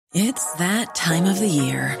It's that time of the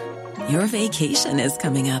year. Your vacation is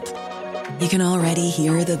coming up. You can already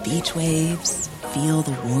hear the beach waves, feel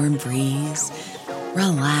the warm breeze,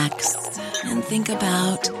 relax, and think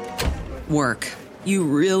about work. You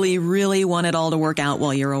really, really want it all to work out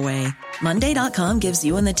while you're away. Monday.com gives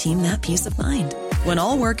you and the team that peace of mind. When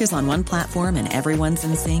all work is on one platform and everyone's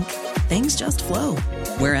in sync, things just flow.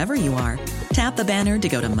 Wherever you are, tap the banner to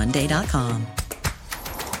go to Monday.com.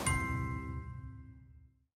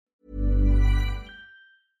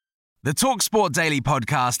 The TalkSport Daily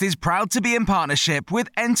podcast is proud to be in partnership with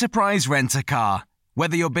Enterprise Rent-A-Car.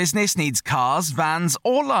 Whether your business needs cars, vans,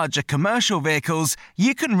 or larger commercial vehicles,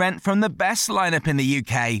 you can rent from the best lineup in the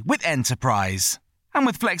UK with Enterprise. And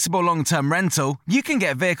with flexible long-term rental, you can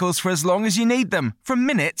get vehicles for as long as you need them, from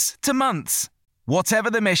minutes to months. Whatever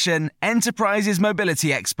the mission, Enterprise's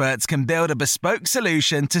mobility experts can build a bespoke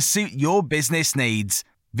solution to suit your business needs.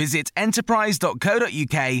 Visit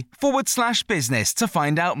enterprise.co.uk/business to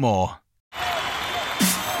find out more.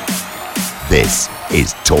 This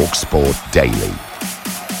is TalkSport Daily.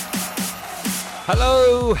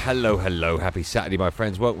 Hello. Happy Saturday, my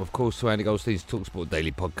friends. Welcome, of course, to Andy Goldstein's TalkSport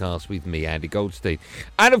Daily podcast with me, Andy Goldstein.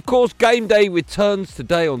 And, of course, Game Day returns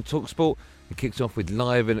today on TalkSport. It kicks off with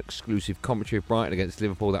live and exclusive commentary of Brighton against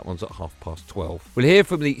Liverpool. That one's at 12:30. We'll hear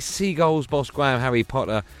from the Seagulls boss, Graham Harry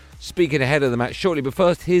Potter, speaking ahead of the match shortly. But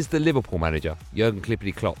first, here's the Liverpool manager,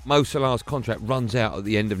 Jurgen Klopp. Mo Salah's contract runs out at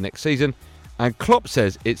the end of next season, and Klopp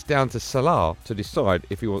says it's down to Salah to decide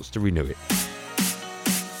if he wants to renew it.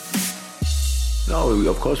 No,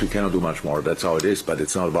 of course we cannot do much more. That's how it is. But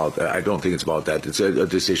it's not about. I don't think it's about that. It's a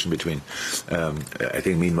decision between. I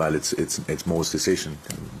think meanwhile it's Mo's decision,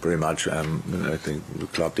 very much. I think the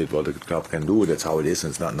club did what the club can do. That's how it is.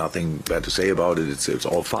 And it's nothing bad to say about it. It's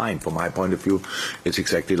all fine from my point of view. It's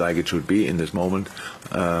exactly like it should be in this moment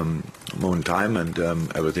in time, and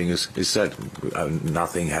everything is set.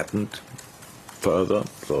 Nothing happened further,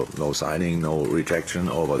 so no signing, no rejection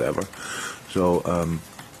or whatever. So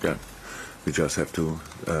yeah. We just have to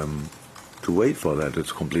wait for that.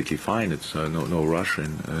 It's completely fine. It's no rush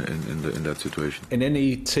in that situation. In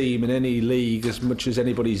any team, in any league, as much as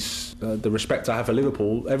anybody's the respect I have for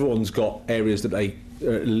Liverpool, everyone's got areas that they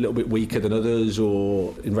are a little bit weaker than others,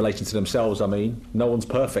 or in relation to themselves. I mean, no one's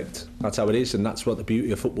perfect. That's how it is, and that's what the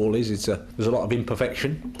beauty of football is. There's a lot of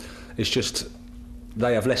imperfection. It's just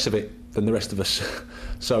they have less of it than the rest of us,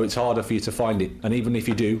 so it's harder for you to find it. And even if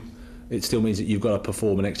you do, it still means that you've got to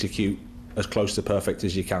perform and execute as close to perfect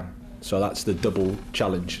as you can. So that's the double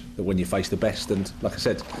challenge, that when you face the best. And like I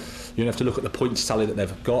said, you have to look at the points tally that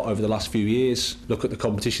they've got over the last few years, look at the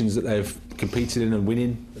competitions that they've competed in and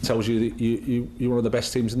winning. It tells you that you're one of the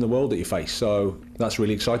best teams in the world that you face. So that's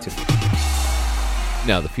really exciting.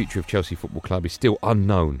 Now, the future of Chelsea Football Club is still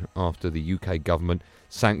unknown after the UK government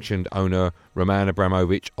sanctioned owner Roman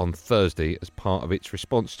Abramovich on Thursday as part of its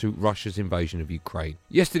response to Russia's invasion of Ukraine.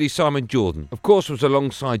 Yesterday, Simon Jordan, of course, was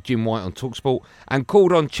alongside Jim White on TalkSport and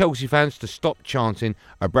called on Chelsea fans to stop chanting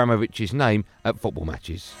Abramovich's name at football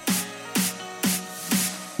matches.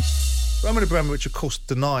 Roman Abramovich, of course,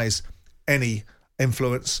 denies any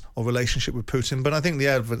influence or relationship with Putin, but I think the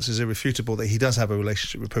evidence is irrefutable that he does have a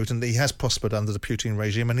relationship with Putin, that he has prospered under the Putin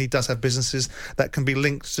regime, and he does have businesses that can be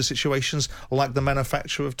linked to situations like the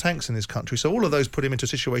manufacture of tanks in his country. So all of those put him into a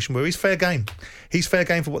situation where he's fair game. He's fair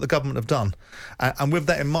game for what the government have done. And with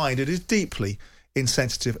that in mind, it is deeply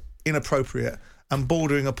insensitive, inappropriate, and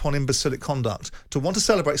bordering upon imbecilic conduct to want to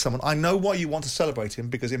celebrate someone. I know why you want to celebrate him,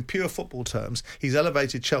 because in pure football terms, he's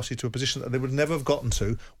elevated Chelsea to a position that they would never have gotten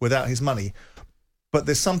to without his money. But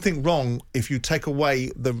there's something wrong if you take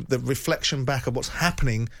away the reflection back of what's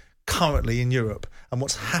happening currently in Europe and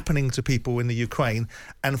what's happening to people in the Ukraine,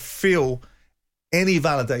 and feel any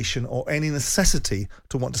validation or any necessity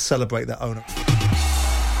to want to celebrate that owner.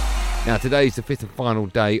 Now, today is the fifth and final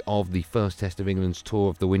day of the first test of England's tour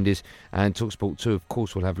of the Windies, and TalkSport 2, of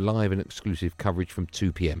course, will have live and exclusive coverage from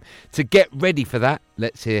 2 p.m. To get ready for that,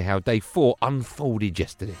 let's hear how day 4 unfolded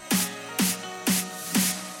yesterday.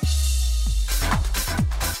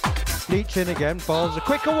 Leach in again, bowls a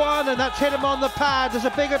quicker one, and that's hit him on the pad. There's a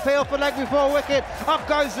big appeal for leg before wicket. Up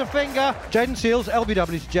goes the finger. Jaden Seals,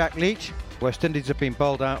 LBW's Jack Leach. West Indies have been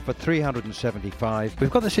bowled out for 375.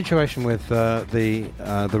 We've got the situation with the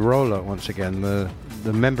roller once again, the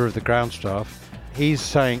member of the ground staff. He's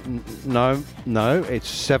saying, no, it's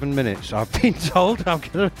 7 minutes. I've been told I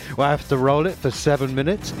have to roll it for 7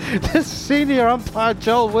 minutes. The senior umpire,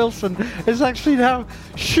 Joel Wilson, is actually now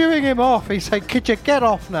shooing him off. He's saying, could you get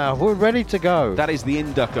off now? We're ready to go. That is the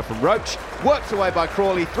inducker from Roach. Worked away by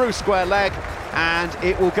Crawley through square leg. and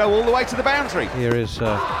it will go all the way to the boundary. Here is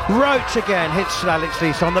Roach again, hits Alex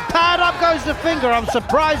Lees on the pad, up goes the finger. I'm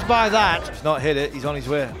surprised by that. He's not hit it, he's on his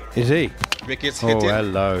way. Is he? Ricketts hit it.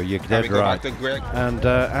 Hello, you're dead right. And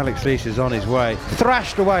Alex Lees is on his way.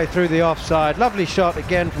 Thrashed away through the offside. Lovely shot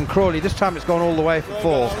again from Crawley. This time it's gone all the way for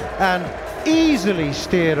 4. And easily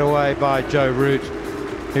steered away by Joe Root,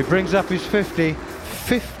 who brings up his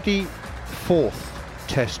 54th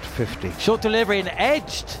Test 50. Short delivery and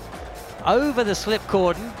edged over the slip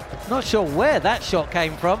cordon. Not sure where that shot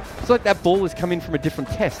came from. It's like that ball was coming from a different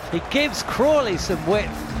test. He gives Crawley some width.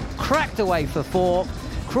 Cracked away for 4.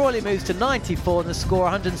 Crawley moves to 94 and the score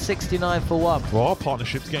 169 for 1. Well, our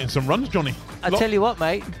partnership's getting some runs, Johnny. I tell you what,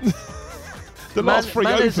 mate. The last 3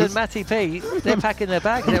 Manners overs. and Matty P, they're packing their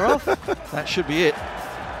bags, they're off. That should be it.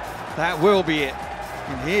 That will be it.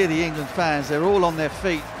 You can hear the England fans, they're all on their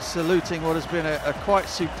feet saluting what has been a quite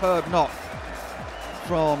superb knock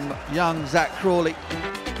from young Zach Crawley.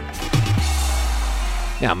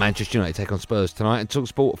 Now, Manchester United take on Spurs tonight, and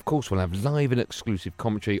TalkSport, of course, will have live and exclusive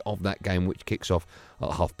commentary of that game, which kicks off at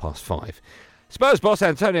 5:30. Spurs boss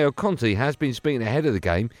Antonio Conte has been speaking ahead of the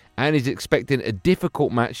game and is expecting a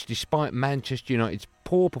difficult match despite Manchester United's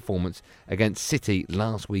poor performance against City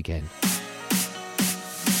last weekend.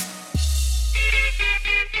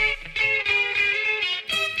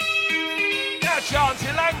 Now chance,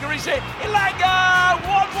 Elanga is in. Elanga!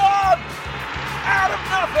 1-1! Out of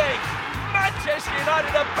nothing! Manchester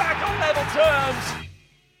United are back on level terms.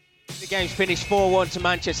 The game's finished 4-1 to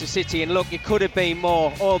Manchester City, and look, it could have been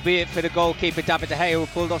more, albeit for the goalkeeper David De Gea, who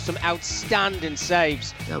pulled off some outstanding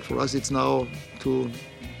saves. Yeah, for us it's now to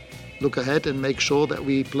look ahead and make sure that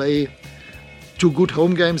we play 2 good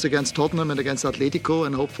home games against Tottenham and against Atletico,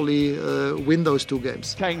 and hopefully win those 2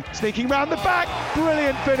 games. Kane sneaking round the back,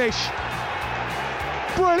 brilliant finish.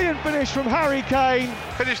 Brilliant finish from Harry Kane.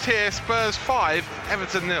 Finished here, Spurs 5,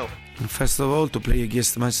 Everton 0. First of all, to play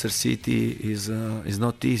against Manchester City is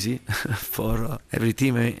not easy for every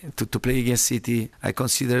team. To play against City, I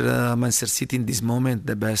consider Manchester City in this moment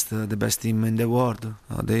the best team in the world.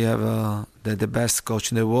 They have the best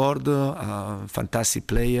coach in the world, fantastic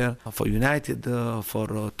player for United,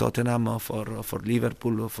 for Tottenham, for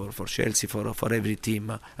Liverpool, for Chelsea, for every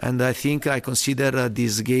team. And I think I consider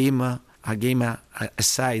this game a game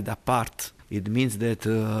aside, apart. It means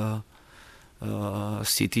that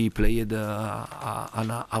City played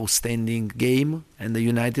an outstanding game, and the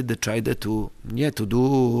United tried to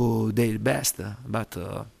do their best. But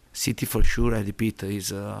City, for sure, I repeat,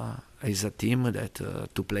 is a team that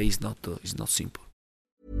to play is not simple.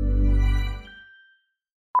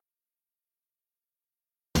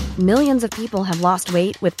 Millions of people have lost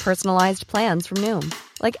weight with personalized plans from Noom,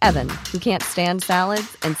 like Evan, who can't stand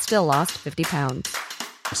salads and still lost 50 pounds.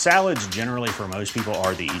 Salads generally for most people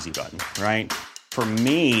are the easy button, right? For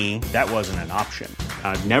me, that wasn't an option.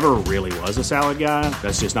 I never really was a salad guy.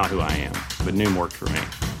 That's just not who I am. But Noom worked for me.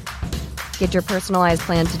 Get your personalized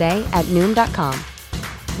plan today at Noom.com.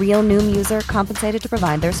 Real Noom user compensated to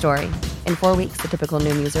provide their story. In 4 weeks, the typical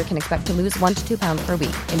Noom user can expect to lose 1 to 2 pounds per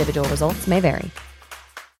week. Individual results may vary.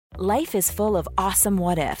 Life is full of awesome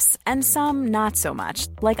what-ifs, and some not so much,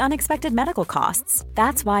 like unexpected medical costs.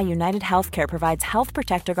 That's why United Healthcare provides Health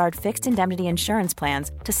Protector Guard fixed indemnity insurance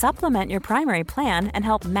plans to supplement your primary plan and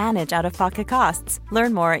help manage out-of-pocket costs.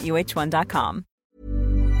 Learn more at uh1.com.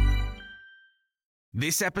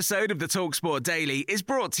 This episode of the TalkSport Daily is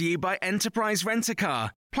brought to you by Enterprise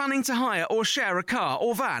Rent-A-Car. Planning to hire or share a car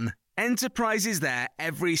or van? Enterprise is there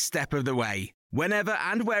every step of the way. Whenever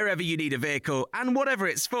and wherever you need a vehicle and whatever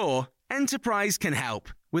it's for, Enterprise can help.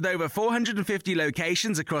 With over 450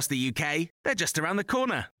 locations across the UK, they're just around the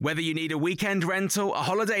corner. Whether you need a weekend rental, a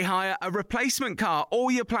holiday hire, a replacement car,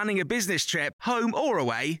 or you're planning a business trip, home or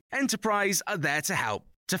away, Enterprise are there to help.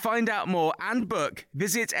 To find out more and book,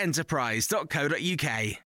 visit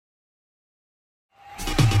enterprise.co.uk.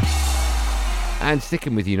 And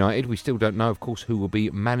sticking with United, we still don't know, of course, who will be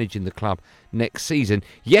managing the club next season.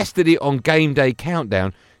 Yesterday on Game Day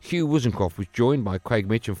Countdown, Hugh Woozencroft was joined by Craig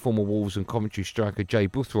Mitch and former Wolves and Coventry striker Jay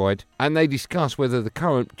Boothroyd, and they discussed whether the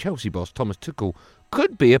current Chelsea boss, Thomas Tuchel,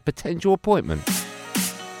 could be a potential appointment.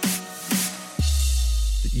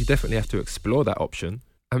 You definitely have to explore that option.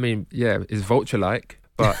 I mean, yeah, it's vulture-like,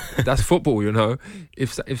 but that's football, you know.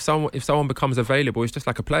 If someone becomes available, it's just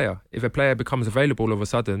like a player. If a player becomes available all of a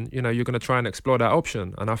sudden, you know, you're going to try and explore that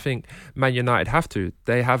option. And I think Man United have to.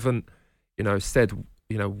 They haven't, you know, said,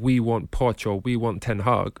 you know, we want Poch or we want Ten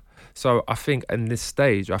Hag. So I think in this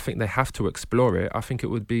stage, I think they have to explore it. I think it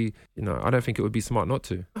would be, you know, I don't think it would be smart not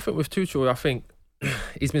to. I think with Tuchel, I think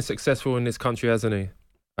he's been successful in this country, hasn't he?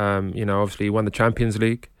 You know, obviously he won the Champions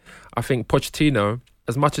League. I think Pochettino,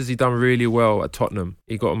 as much as he done really well at Tottenham,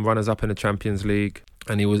 he got them runners-up in the Champions League,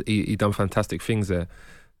 and he done fantastic things there.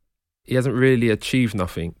 He hasn't really achieved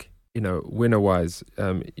nothing, winner-wise.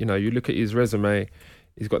 You look at his resume,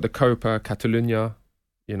 he's got the Copa Catalunya,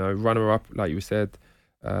 runner-up, like you said,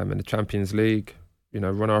 in the Champions League,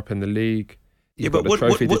 runner-up in the league. He's got the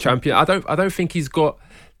trophy, the champion. I don't think he's got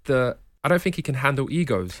the... I don't think he can handle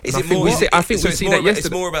egos. Is it more? I think we see that yesterday.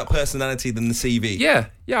 It's more about personality than the CV. Yeah,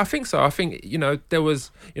 I think so. I think there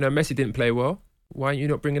was Messi didn't play well. Why aren't you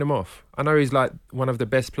not bringing him off? I know he's like one of the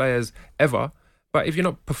best players ever, but if you're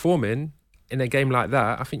not performing in a game like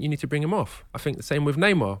that, I think you need to bring him off. I think the same with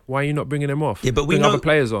Neymar. Why are you not bringing him off? Yeah, but we bring know other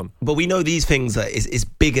players on. But we know these things is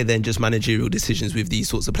bigger than just managerial decisions with these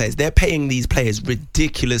sorts of players. They're paying these players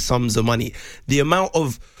ridiculous sums of money. The amount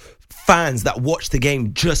of fans that watch the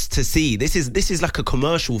game just to see this is like a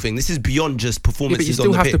commercial thing. This is beyond just performances on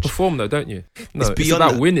the pitch. But you still have to perform though, don't you? No, it's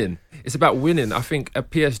about winning. It's about winning. I think at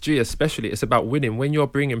PSG especially, it's about winning. When you're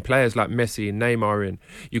bringing players like Messi and Neymar in,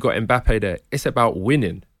 you got Mbappe there. It's about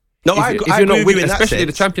winning. No, I agree with you in that especially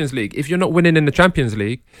sense. The Champions League. If you're not winning in the Champions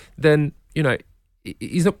League, then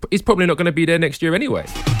he's probably not going to be there next year anyway.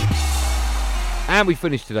 And we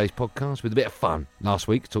finished today's podcast with a bit of fun. Last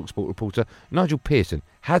week, TalkSport reporter Nigel Pearson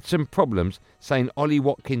had some problems saying Ollie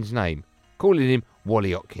Watkins' name, calling him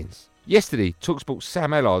Wally Watkins. Yesterday, TalkSport's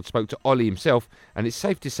Sam Ellard spoke to Ollie himself, and it's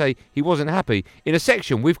safe to say he wasn't happy in a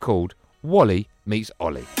section we've called Wally Meets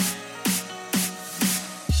Ollie.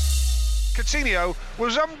 Coutinho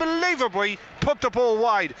was unbelievably put the ball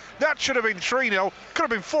wide. That should have been 3-0. Could have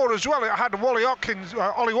been 4 as well. It had Ollie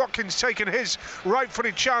Watkins taking his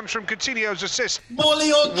right-footed chance from Coutinho's assist.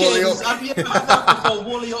 Wally Watkins. Have you ever had that before?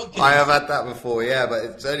 Wally Watkins. I have had that before, yeah, but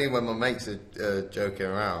it's only when my mates are joking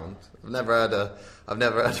around. I've never had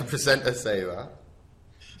a presenter say that.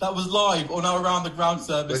 That was live on our Around the Ground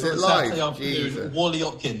service on Saturday afternoon. Wally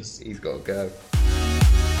Watkins. He's got to go.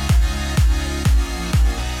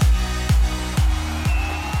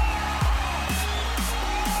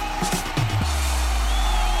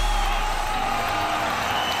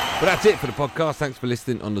 But that's it for the podcast. Thanks for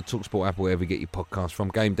listening on the TalkSport app, wherever you get your podcast from.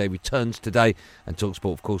 Game day returns today, and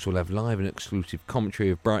TalkSport, of course, will have live and exclusive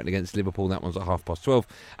commentary of Brighton against Liverpool. That one's at 12:30.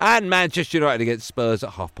 And Manchester United against Spurs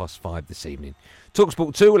at 5:30 this evening.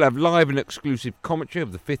 TalkSport 2 will have live and exclusive commentary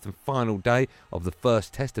of the 5th and final day of the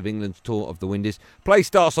first test of England's tour of the Windies. Play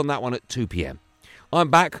starts on that one at 2 p.m.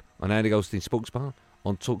 I'm back on Andy Goldstein Sports Bar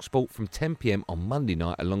on TalkSport from 10 p.m. on Monday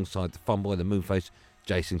night alongside the fun boy, the Moonface,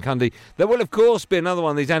 Jason Cundy. There will, of course, be another one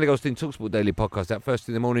of these Andy Goldstein TalkSport Daily podcasts out first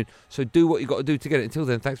in the morning, so do what you've got to do to get it. Until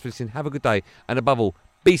then, thanks for listening. Have a good day, and above all,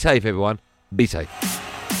 be safe, everyone. Be safe.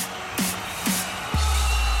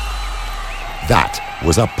 That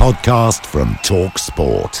was a podcast from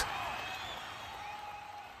TalkSport.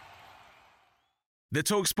 The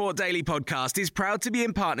TalkSport Daily Podcast is proud to be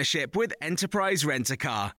in partnership with Enterprise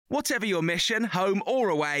Rent-A-Car. Whatever your mission, home or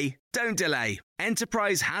away, don't delay.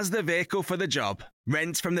 Enterprise has the vehicle for the job.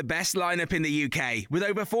 Rent from the best lineup in the UK. With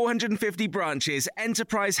over 450 branches,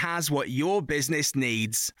 Enterprise has what your business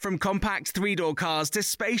needs. From compact 3-door cars to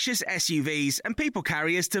spacious SUVs and people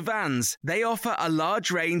carriers to vans, they offer a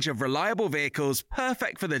large range of reliable vehicles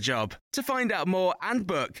perfect for the job. To find out more and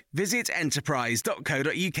book, visit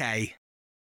enterprise.co.uk.